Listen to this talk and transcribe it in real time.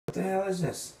What the hell is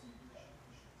this?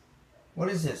 What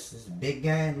is this? This big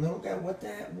guy and little guy? What the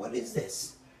hell? What is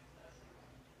this?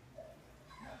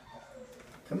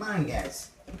 Come on, guys.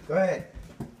 Go ahead.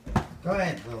 Go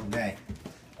ahead, little guy.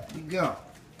 You go.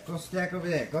 Go stack over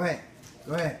there. Go ahead.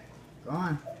 Go ahead. Go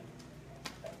on.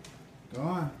 Go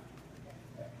on.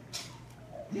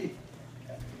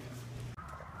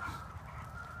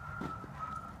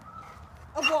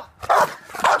 Oh, boy.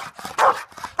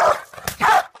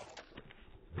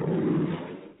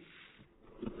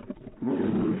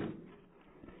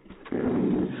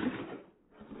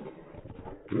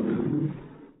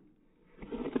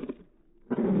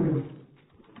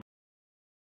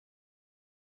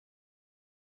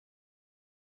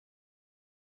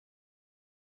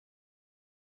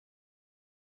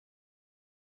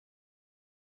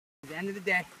 At the end of the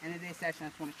day session, I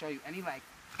just want to show you any leg,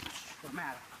 don't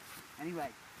matter. Any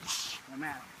leg, don't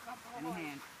matter. Any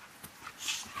hand,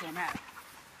 don't matter.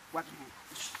 Weapon hand,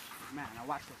 don't matter. Now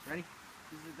watch this, ready?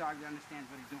 This is a dog that understands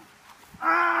what he's doing. Good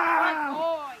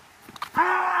boy!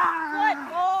 Good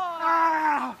boy!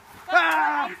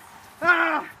 Good boy!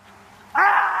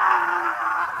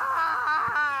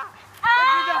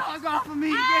 Get your dog off of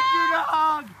me! Get your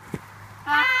dog!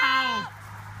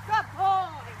 Good boy!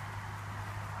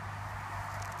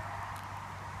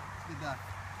 Good dog.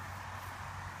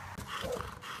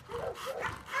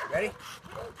 Ready?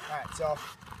 Alright, so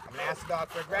I'm gonna ask the dog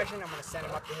for aggression. I'm gonna send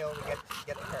him up the hill to get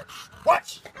the hurt.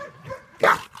 Watch! You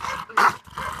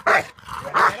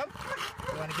wanna get him?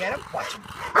 You wanna get him? Watch him.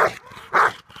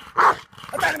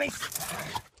 Up enemies!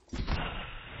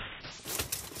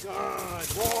 Good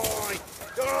boy!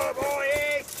 Good boy,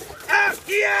 Ace! Out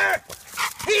here!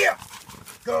 Here!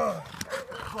 Good.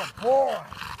 Good boy.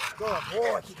 Good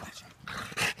boy. Keep watching.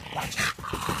 Watch him.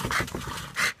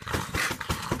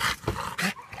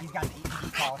 He's got the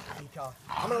e-collar. E-collar.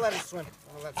 I'm gonna let him swim.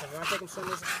 I'm gonna let him swim. You wanna take him swim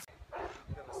this? I'm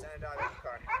gonna send a dog in the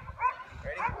car.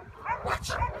 Ready? Watch.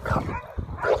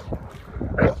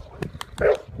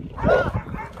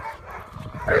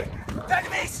 Back to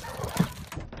base.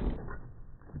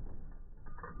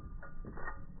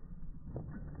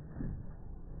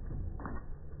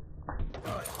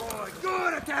 Good boy.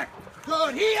 Good attack.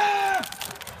 Good here.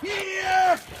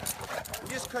 Here.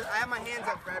 Just cause I have my hands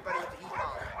up for everybody with the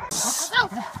e-collar.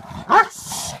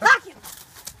 Back him.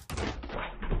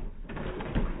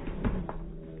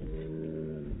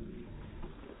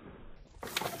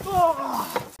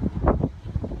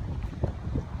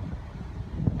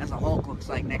 That's what Hulk looks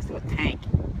like next to a tank.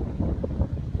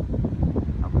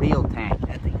 A real tank.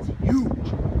 That thing is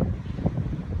huge.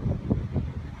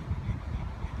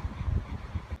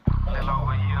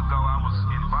 Over a year ago, I was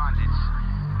in bondage.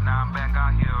 Now I'm back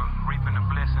out here reaping the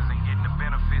blessings and getting the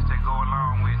benefits that go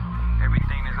along with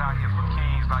everything that's out here for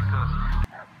kings like us.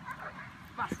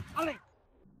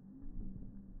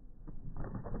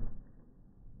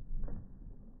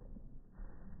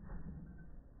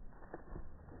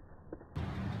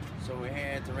 So we're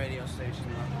here at the radio station.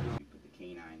 We put the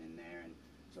canine in there, and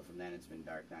so from then it's been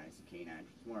Dark Dynasty Canine,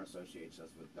 which more associates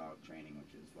us with dog training,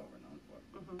 which is what we're known for.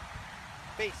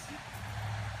 Face.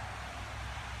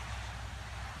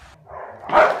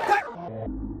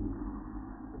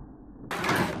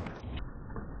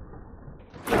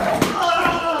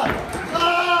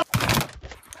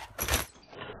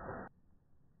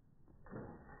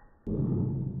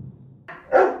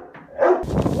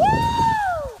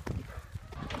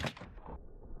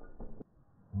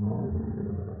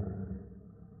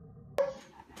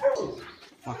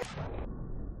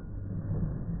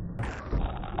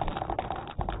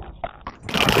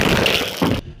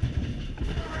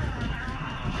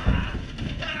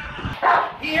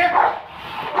 Here.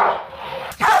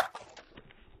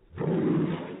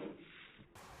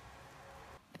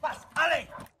 Pass, allez.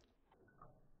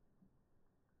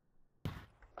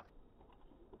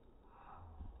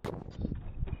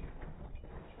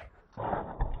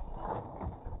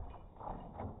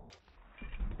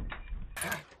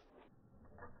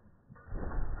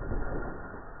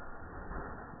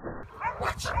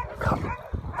 Watch.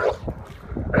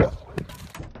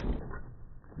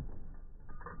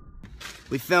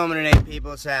 We filming today,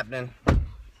 people. It's happening.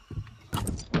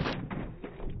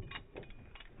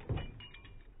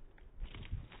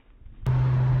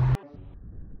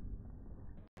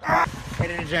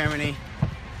 Headed to Germany.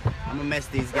 I'm gonna miss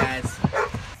these guys.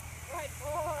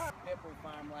 Pitbull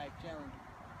farm life, chilling,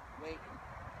 waiting.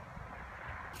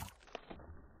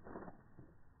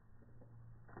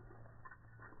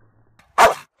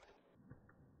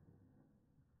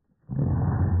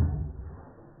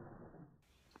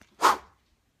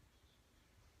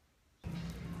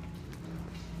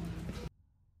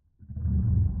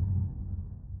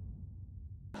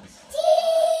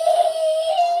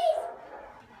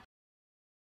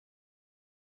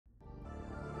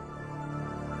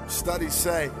 Studies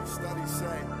say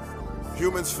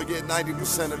humans forget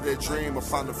 90% of their dream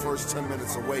upon the first 10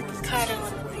 minutes of waking.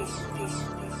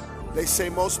 They say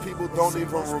most people don't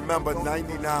even remember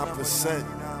 99%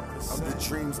 of the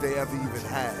dreams they ever even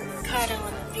had.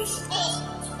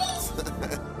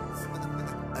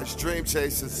 As dream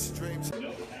chasers.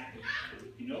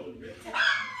 You know the risk. The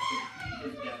key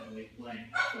is definitely playing.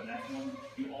 So that's one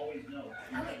you always know.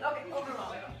 Okay,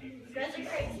 overall. You guys are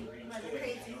crazy. You guys are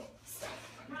crazy.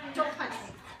 Don't punch me.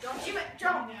 Don't you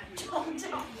don't.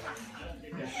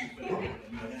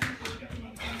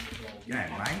 Yeah,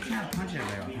 why you not punch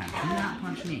everybody all the time? Do not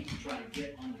punch me.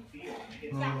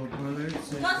 Oh, brother,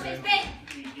 sister. Close face, big.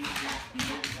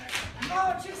 Oh,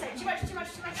 too much.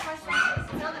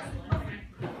 No, no.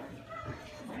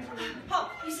 Hope,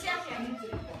 you stand here.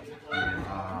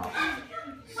 Oh,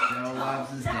 still loves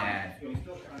his dad.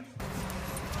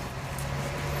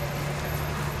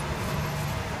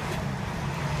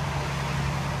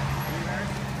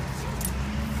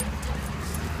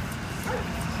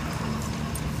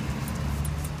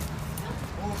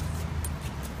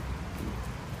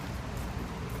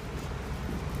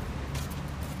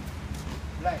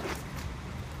 Leg.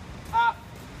 Up.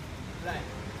 Leg.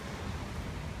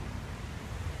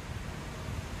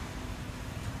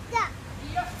 Yeah.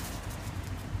 Yep.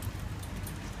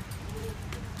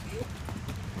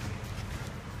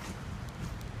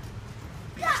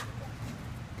 Go.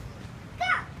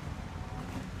 Go.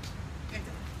 Get it.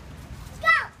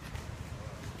 Go.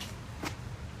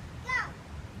 Go.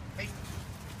 Hey.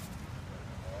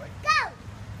 Go.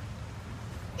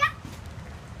 Yeah.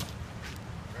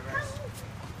 Reverse.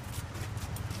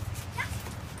 Yeah.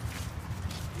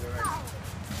 You're Go. right.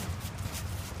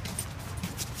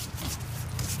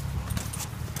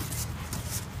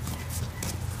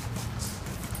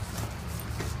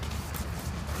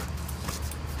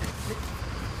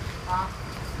 Up.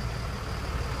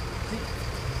 Sit.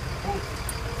 Hold. Sit.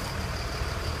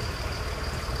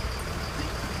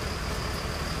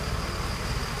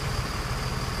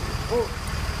 Hold.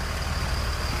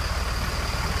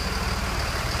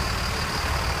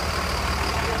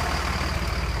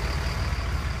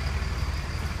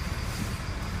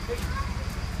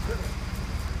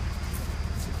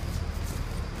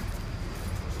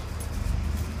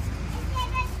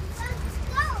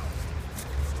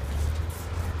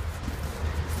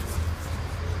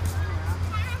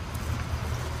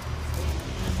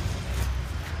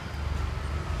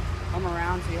 Come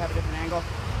around so you have a different angle.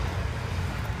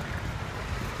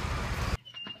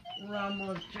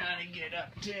 Rumbles trying to get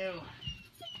up too.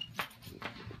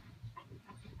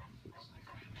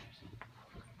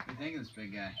 What do you think of this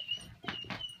big guy?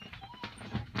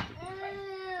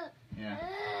 Yeah,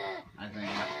 I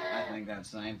think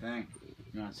that's the same thing.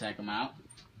 You want to check him out?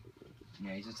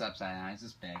 Yeah, he's just upside down. He's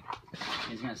just big.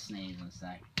 He's gonna sneeze in a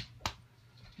sec.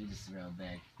 He's just real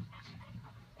big.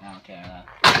 I don't care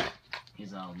though.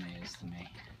 He's all amazed to me.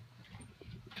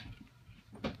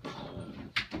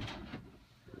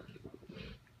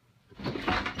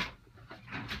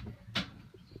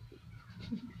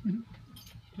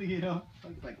 Look at him.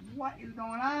 Looks like, what is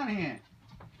going on here?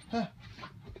 Huh.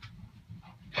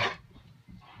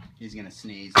 He's gonna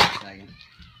sneeze in a second.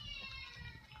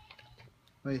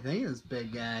 What do you think of this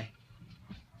big guy?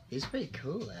 He's pretty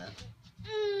cool, though.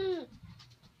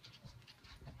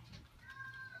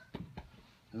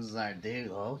 This is our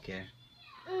dude. Oh, okay.